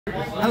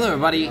Hello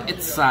everybody,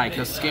 it's Sai,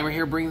 Coastal Gamer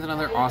here, bringing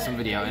another awesome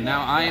video. And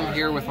now I am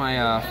here with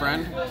my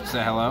friend.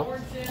 Say hello.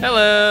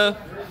 Hello.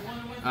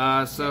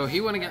 So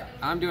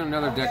I'm doing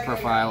another deck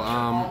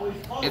profile.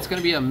 It's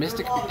gonna be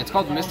it's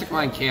called Mystic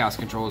Mind Chaos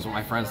Control is what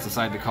my friends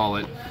decided to call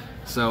it.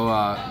 So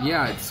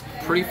yeah, it's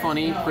pretty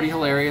funny, pretty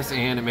hilarious,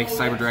 and it makes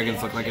Cyber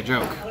Dragons look like a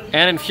joke.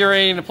 And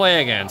infuriating to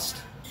play against.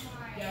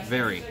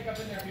 Very.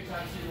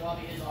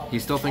 He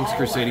still thinks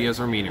Crusadias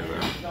are meaner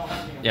though.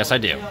 Yes, I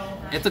do.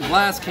 It's a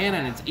glass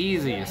cannon, it's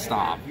easy to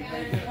stop.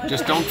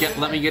 Just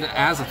let me get it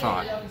as a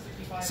thought.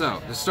 So,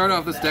 to start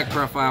off this deck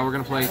profile, we're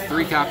going to play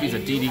 3 copies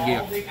of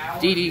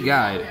DD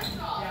Guide.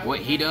 What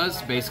he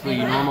does, basically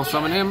you normal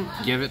summon him,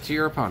 give it to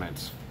your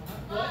opponent.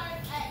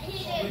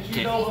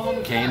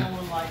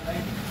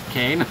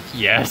 Kane?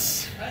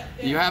 Yes.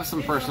 You have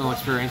some personal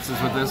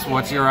experiences with this.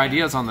 What's your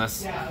ideas on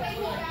this?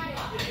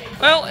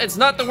 Well, it's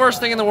not the worst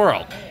thing in the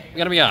world. I'm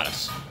going to be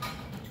honest.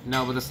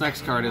 No, but this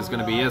next card is going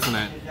to be, isn't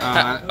it?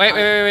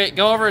 Wait.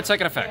 Go over its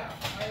second effect.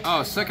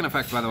 Oh, second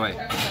effect, by the way.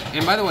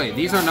 And by the way,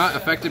 these are not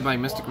affected by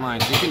Mystic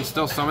Mind. You can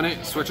still summon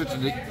it, switch it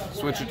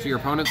to your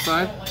opponent's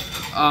side.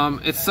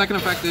 Its second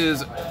effect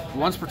is,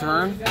 once per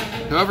turn,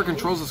 whoever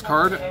controls this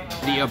card,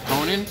 the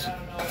opponent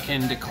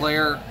can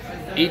declare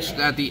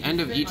at the end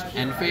of each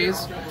end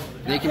phase,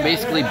 they can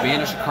basically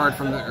banish a card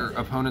from their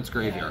opponent's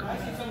graveyard.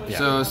 Yeah.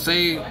 So,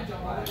 say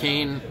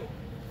Kane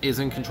is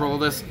in control of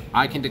this,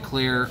 I can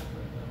declare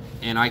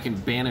and I can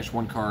banish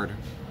 1 card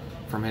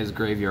from his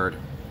graveyard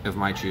of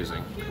my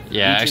choosing.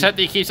 Yeah, except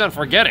he keeps on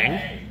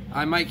forgetting.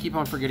 I might keep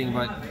on forgetting,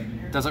 but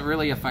does it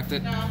really affect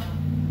it?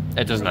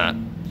 It does not.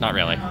 Not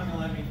really.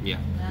 Yeah.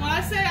 When I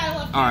say I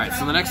love Alright,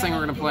 so the next thing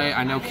we're going to play,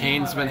 I know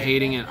Kane's been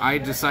hating it. I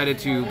decided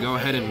to go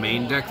ahead and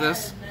main deck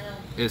this.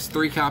 Is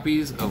 3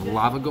 copies of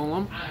Lava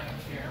Golem,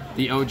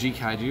 the OG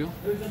Kaiju.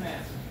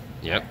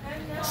 Yep.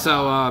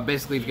 So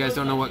basically, if you guys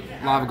don't know what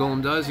Lava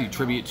Golem does, you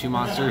tribute 2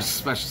 monsters,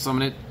 special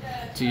summon it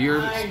to your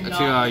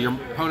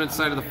opponent's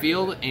side of the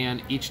field,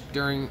 and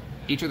during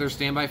each of their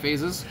standby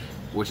phases,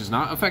 which is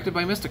not affected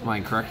by Mystic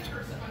Mind, correct?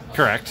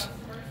 Correct.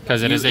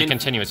 Because it is a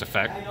continuous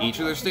effect. Each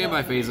of their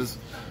standby phases,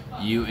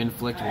 you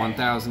inflict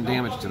 1,000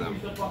 damage to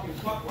them.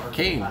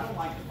 Kane,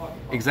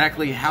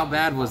 exactly how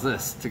bad was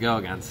this to go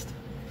against?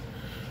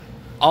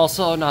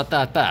 Also, not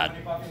that bad.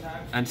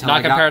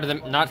 Not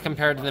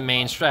compared to the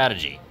main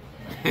strategy.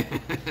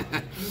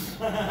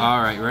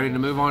 Alright, ready to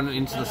move on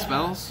into the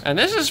spells? And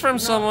this is from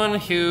someone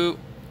who...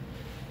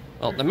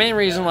 Well, the main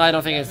reason why I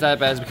don't think it's that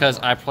bad is because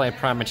I play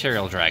Prime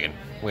Material Dragon,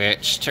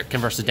 which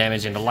converts the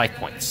damage into life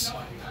points.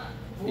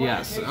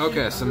 Yes,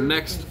 okay, so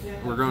next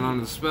we're going on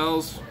to the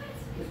spells.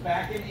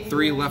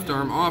 3 left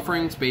arm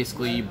offerings,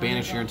 basically you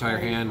banish your entire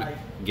hand,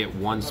 get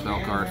 1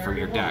 spell card from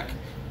your deck.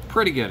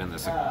 Pretty good in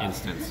this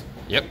instance.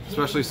 Yep.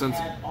 Especially since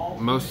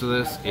most of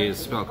this is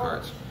spell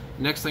cards.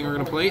 Next thing we're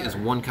going to play is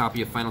 1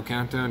 copy of Final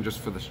Countdown, just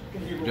for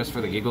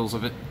the giggles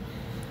of it.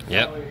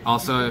 Yep.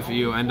 Also, if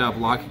you end up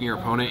locking your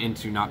opponent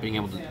into not being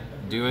able to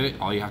do it,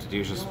 all you have to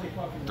do is just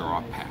draw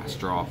a pass,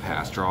 draw a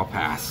pass, draw a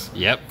pass.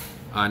 Yep.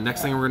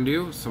 Next thing we're going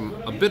to do,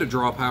 a bit of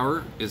draw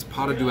power, is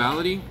Pot of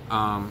Duality.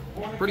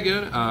 Pretty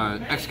good.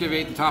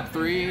 Excavate the top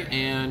 3,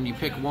 and you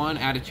pick 1,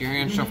 add it to your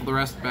hand, shuffle the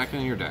rest back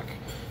into your deck.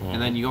 And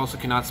then you also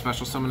cannot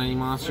special summon any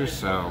monsters,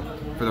 so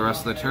for the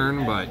rest of the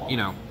turn, but you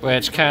know.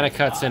 Which kind of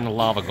cuts into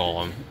Lava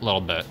Golem a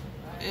little bit.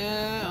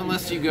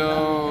 Unless you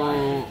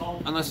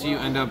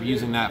end up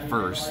using that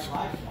first.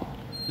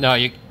 No,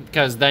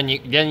 because then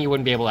you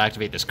wouldn't be able to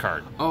activate this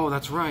card. Oh,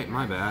 that's right.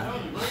 My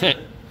bad.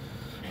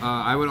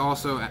 I would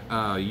also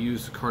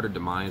use Card of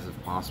Demise if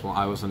possible.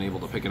 I wasn't able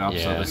to pick it up,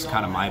 so this is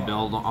kind of my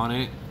build on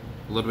it.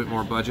 A little bit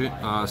more budget.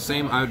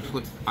 Same, I'd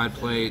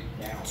play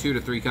 2 to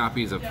 3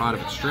 copies of Pot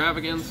of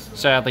Extravagance.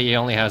 Sadly, he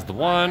only has the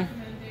 1.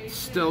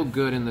 Still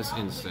good in this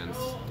instance.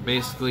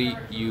 Basically,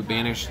 you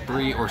banish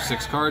 3 or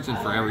 6 cards, and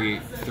for every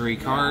 3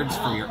 cards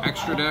from your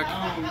extra deck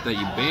that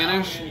you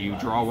banish, you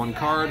draw 1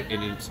 card,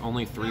 and it's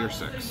only 3 or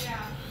 6. Yep.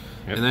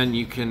 And then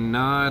you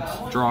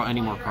cannot draw any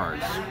more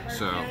cards.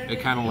 So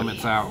it kind of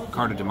limits out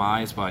Card of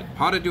Demise, but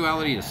Pot of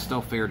Duality is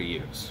still fair to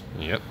use.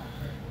 Yep.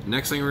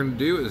 Next thing we're going to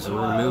do is we're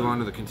going to move on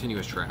to the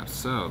continuous traps.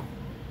 So,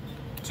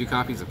 2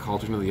 copies of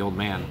Cauldron of the Old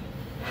Man.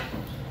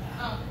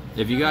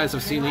 If you guys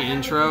have seen the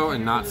intro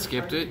and not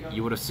skipped it,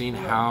 you would have seen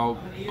how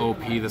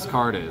OP this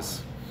card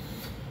is.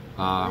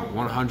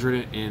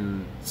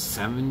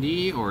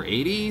 170 or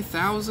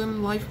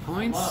 80,000 life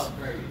points.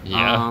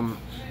 Yeah,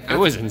 it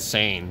was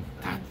insane.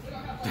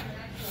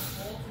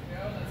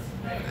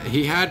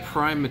 He had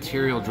Prime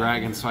Material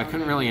Dragon, so I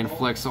couldn't really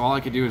inflict, so all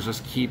I could do is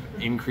just keep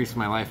increasing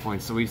my life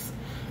points. So we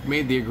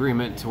made the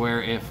agreement to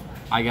where if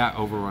I got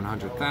over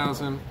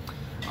 100,000,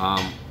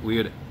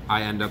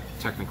 I end up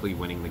technically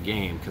winning the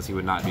game because he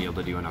would not be able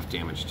to do enough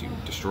damage to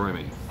destroy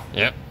me.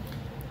 Yep.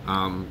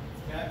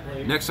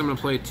 Next I'm going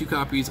to play 2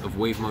 copies of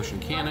Wave Motion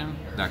Cannon,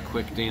 that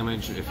quick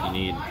damage if you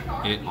need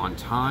it on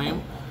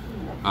time.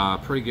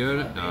 Pretty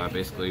good,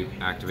 basically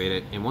activate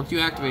it, and once you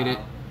activate it,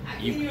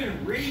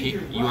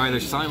 you either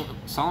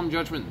Solemn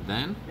Judgment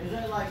then,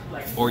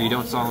 or you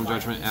don't Solemn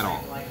Judgment at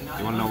all.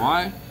 You want to know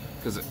why?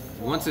 Because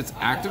Once it's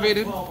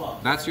activated,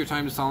 that's your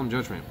time to Solemn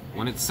Judgment.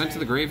 When it's sent to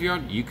the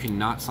graveyard, you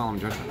cannot Solemn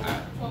Judgment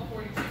that.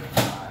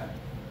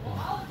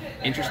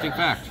 Interesting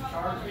fact.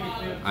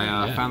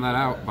 I found that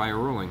out by a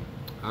ruling.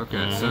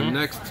 Okay, so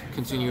next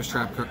continuous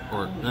trap card,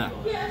 or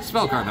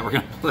spell card that we're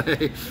going to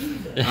play.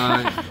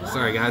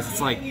 Sorry guys,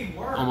 it's like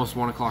almost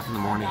 1 o'clock in the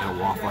morning at a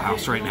Waffle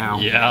House right now.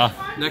 Yeah.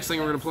 Next thing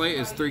we're going to play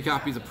is 3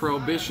 copies of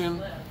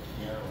Prohibition.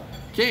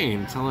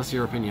 Kane, tell us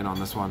your opinion on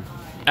this one.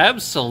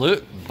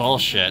 Absolute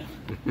bullshit.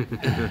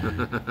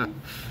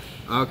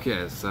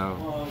 Okay,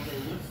 so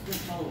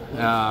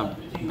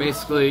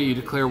basically you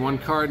declare 1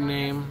 card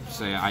name.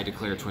 Say I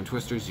declare Twin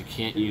Twisters. You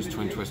can't use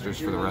Twin Twisters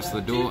for the rest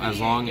of the duel as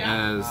long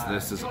as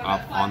this is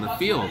up on the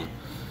field.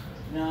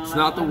 It's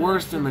not the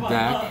worst in the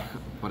deck,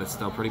 but it's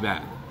still pretty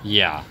bad.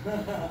 Yeah.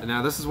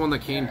 Now this is one that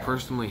Kane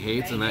personally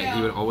hates and that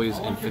he would always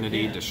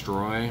Infinity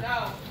destroy.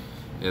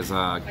 Is 2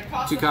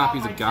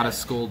 copies of Goddess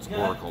Scold's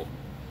Oracle.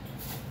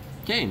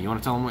 Kane, you want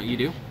to tell him what you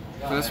do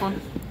for this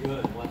one?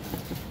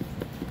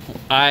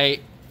 I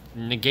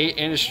negate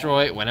and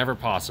destroy whenever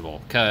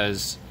possible,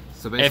 because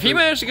if you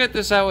manage to get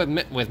this out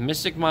with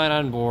Mystic Mine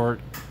on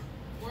board,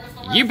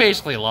 you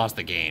basically lost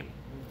the game.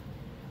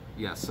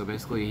 Yes, so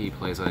basically he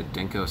plays a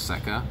Denko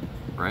Sekka,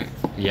 right?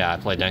 Yeah, I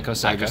play Denko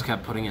Sekka. I just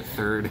kept putting it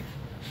 3rd.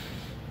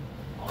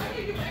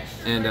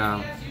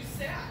 And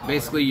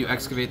basically you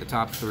excavate the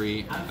top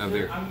 3 of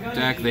their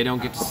deck. They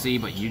don't get to see,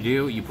 but you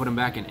do. You put them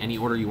back in any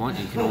order you want,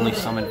 and you can only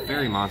summon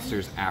fairy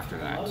monsters after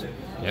that. Yep.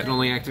 You can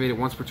only activate it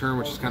once per turn,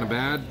 which is kind of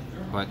bad,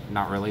 but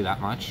not really that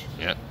much.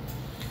 Yep.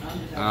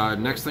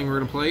 Next thing we're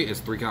going to play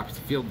is 3 copies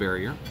of Field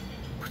Barrier.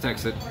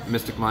 Protects it,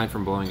 Mystic Mine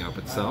from blowing up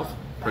itself.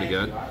 Pretty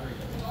good.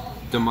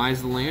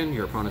 Demise the land,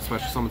 your opponent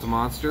special summons a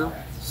monster.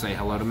 Say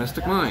hello to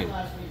Mystic Mine.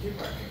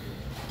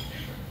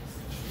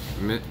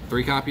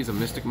 3 copies of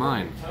Mystic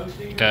Mine.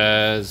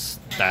 Because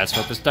that's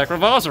what this deck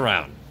revolves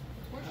around.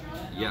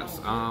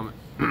 Yes.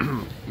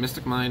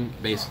 Mystic Mine,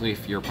 basically,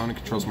 if your opponent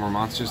controls more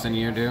monsters than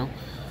you do,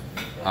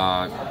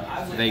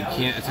 they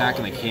can't attack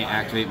and they can't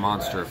activate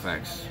monster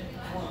effects.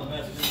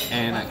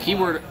 And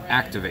keyword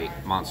activate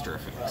monster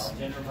effects.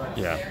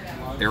 Yeah.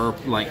 There are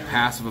like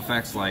passive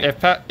effects like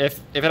if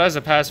it has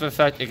a passive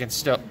effect, it can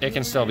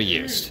still be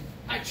used.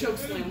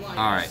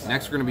 Alright,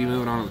 next we're gonna be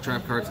moving on to the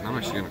trap cards, and I'm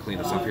actually gonna clean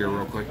this up here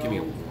real quick. Give me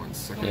 1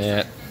 second.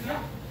 Yeah.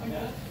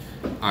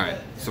 Alright,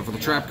 so for the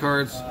trap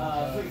cards,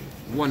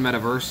 1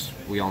 Metaverse,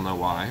 we all know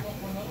why.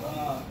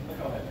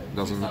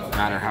 Doesn't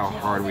matter how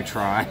hard we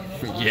try.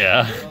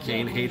 Yeah.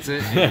 Kane hates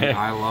it, and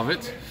I love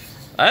it.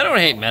 I don't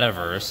hate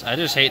Metaverse. I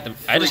just hate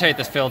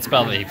the field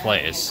spell that he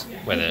plays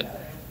with it.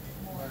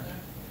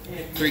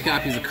 3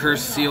 copies of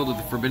Cursed Sealed with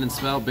the Forbidden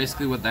Spell.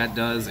 Basically what that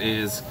does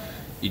is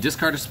you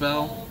discard a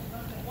spell,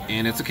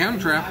 and it's a counter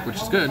trap, which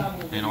is good,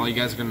 and all you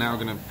guys are now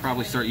going to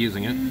probably start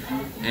using it.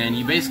 And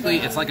you basically,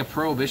 it's like a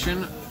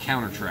Prohibition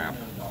counter trap.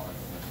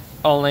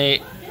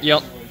 Only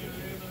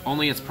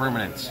it's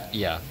permanent.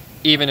 Yeah.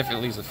 Even if it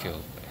leaves the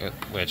field,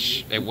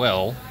 which it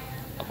will.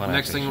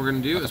 Next thing we're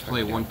going to do is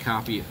play 1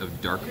 copy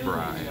of Dark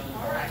Bride.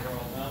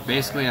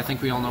 Basically, I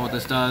think we all know what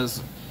this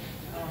does.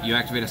 You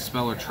activate a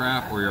spell or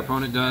trap, or your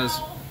opponent does,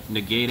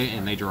 negate it,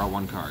 and they draw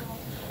 1 card.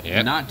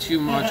 Yep. Not too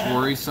much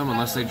worrisome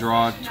unless they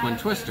draw Twin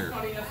Twister.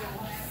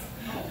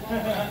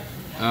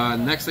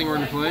 Next thing we're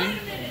going to play,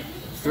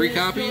 3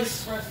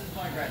 copies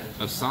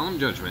of Solemn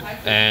Judgment.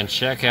 And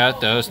check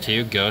out those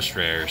 2 ghost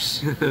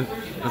rares.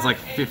 That's like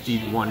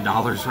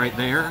 $51 right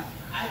there.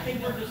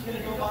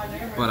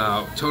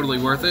 But totally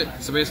worth it.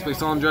 So basically,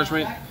 Solemn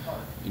Judgment,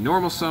 you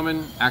normal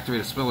summon,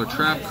 activate a spell or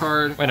trap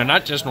card. Wait, no,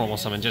 not just normal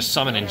summon, just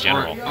summon in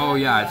general. Oh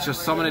yeah, it's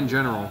just summon in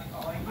general.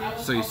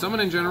 So you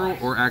summon in general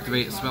or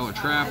activate a spell or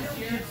trap,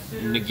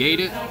 negate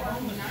it,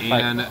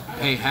 and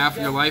pay half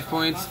your life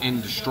points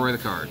and destroy the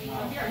card.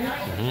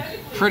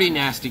 Pretty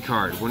nasty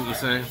card, wouldn't you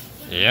say?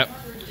 Yep.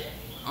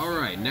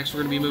 Alright, next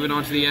we're going to be moving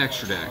on to the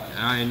extra deck.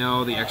 I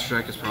know the extra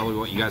deck is probably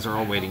what you guys are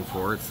all waiting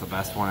for. It's the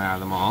best one out of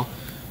them all.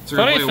 So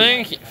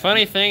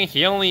Funny thing,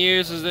 he only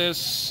uses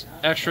this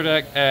extra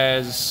deck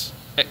as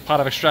a Pot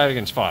of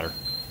Extravagance fodder.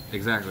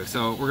 Exactly.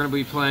 So we're going to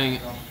be playing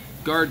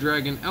Guard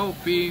Dragon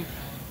LP,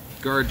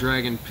 Guard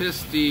Dragon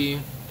Pisty,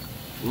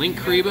 Link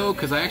Kribo,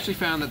 because I actually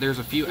found that there's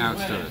a few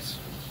outs to this.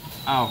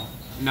 Oh,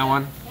 no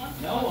one?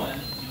 No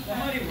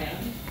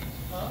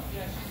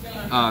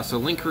one. So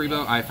Link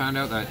Kribo, I found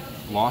out that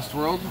Lost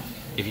World,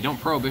 if you don't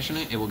Prohibition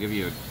it, it will give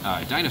you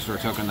a dinosaur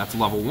token that's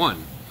level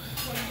 1.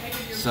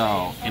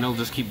 So, and it'll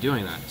just keep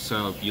doing that.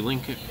 So if you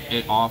link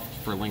it off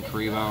for Link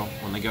Kribo,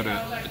 when they go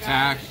to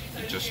attack,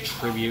 it just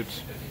tribute.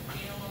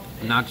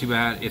 Not too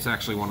bad. It's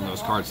actually one of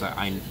those cards that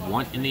I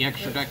want in the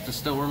extra deck to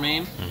still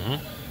remain.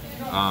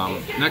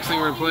 Next thing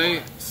we're going to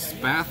play,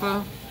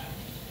 Spatha.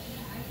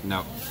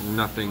 No,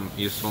 nothing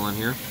useful in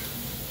here.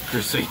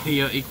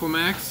 Crusadia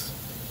Equimax.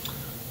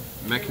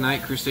 Mech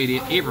Knight Crusadia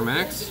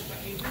Avermax.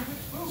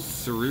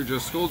 Saruja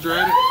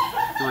Skulldread,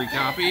 3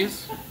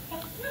 copies.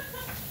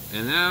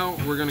 And now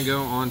we're going to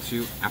go on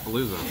to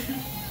Appaloosa.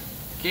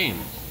 Game.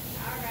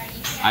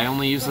 I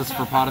only use this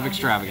for Pot of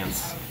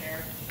Extravagance.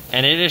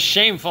 And it is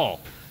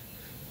shameful.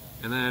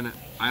 And then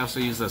I also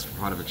use this for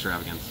Pot of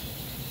Extravagance.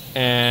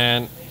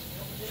 And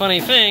funny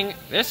thing,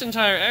 this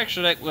entire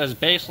extra deck was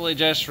basically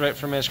just ripped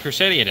from his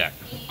Crusadia deck.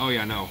 Oh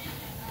yeah, no.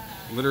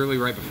 Literally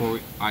right before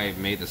I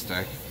made this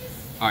deck.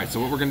 Alright,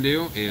 so what we're going to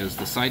do is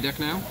the side deck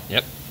now.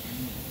 Yep.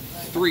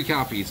 3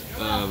 copies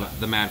of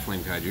the Mad Flame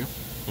Kaiju.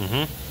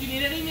 Mm-hmm. Do you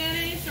need any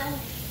mayonnaise or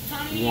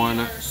honey?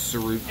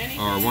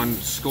 One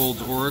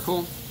Scold's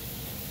Oracle.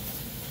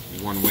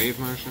 1 Wave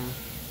Motion.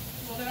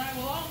 Well, then I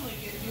will only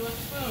give you a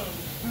spoon.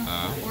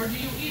 Or do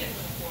you eat it with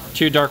a fork?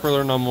 2 Dark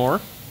Ruler no more.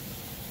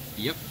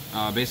 Yep.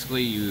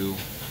 Basically, you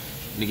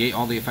negate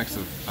all the effects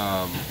of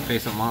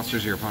face-up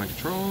monsters your opponent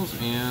controls,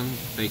 and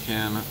they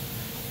can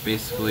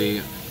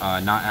basically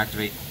not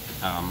activate.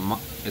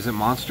 Is it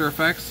monster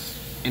effects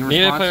in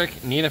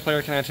response? Neither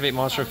player can activate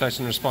monster effects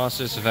in response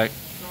to this effect.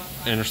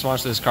 In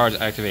response to this card's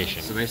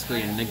activation. So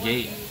basically,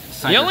 negate.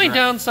 The only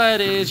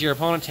downside is your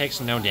opponent takes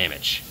no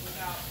damage,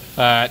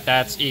 but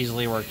that's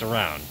easily worked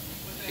around.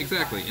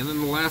 Exactly. And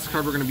then the last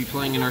card we're going to be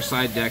playing in our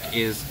side deck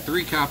is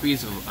 3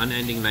 copies of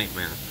Unending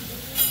Nightmare.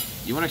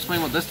 You want to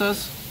explain what this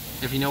does?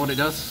 If you know what it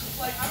does?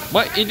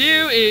 What you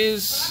do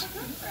is,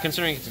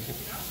 considering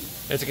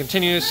it's a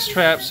continuous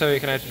trap, so you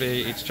can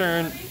activate each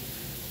turn.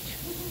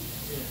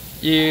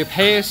 You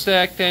pay a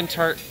stack,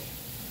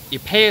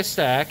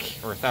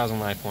 or 1,000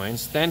 life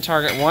points, then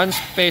target 1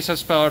 face-up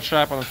spell or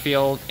trap on the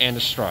field and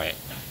destroy it.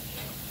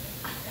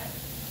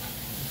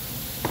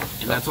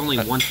 And that's only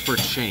once per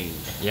chain.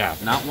 Yeah.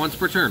 Not once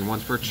per turn,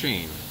 once per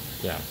chain.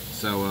 Yeah.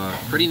 So,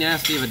 pretty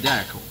nasty of a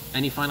deck.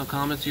 Any final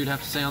comments you'd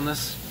have to say on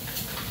this?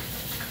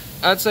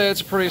 I'd say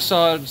it's a pretty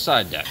solid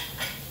side deck.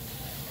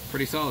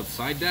 Pretty solid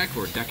side deck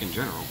or deck in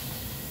general?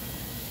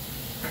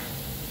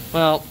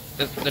 Well,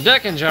 the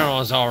deck in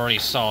general is already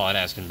solid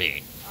as can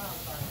be.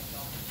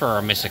 For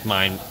a Mystic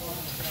Mine,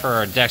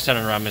 for a deck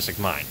centered around Mystic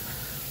Mine.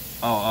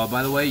 Oh,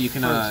 by the way, you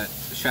can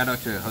shout out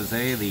to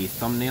Jose, the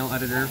thumbnail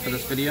editor for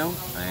this video,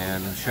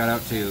 and shout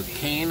out to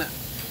Kane,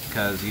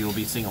 because you will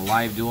be seeing a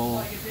live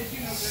duel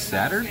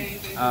Saturday.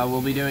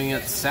 We'll be doing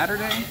it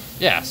Saturday.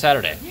 Yeah,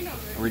 Saturday.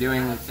 We're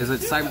doing. Is it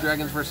Cyber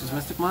Dragons versus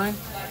Mystic Mine?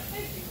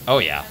 Oh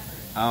yeah.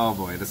 Oh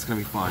boy, this is gonna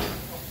be fun.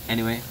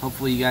 Anyway,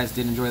 hopefully you guys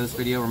did enjoy this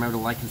video. Remember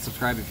to like and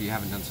subscribe if you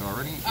haven't done so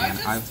already, and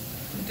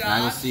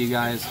I will see you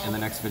guys in the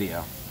next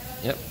video.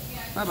 Yep.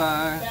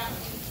 Bye-bye.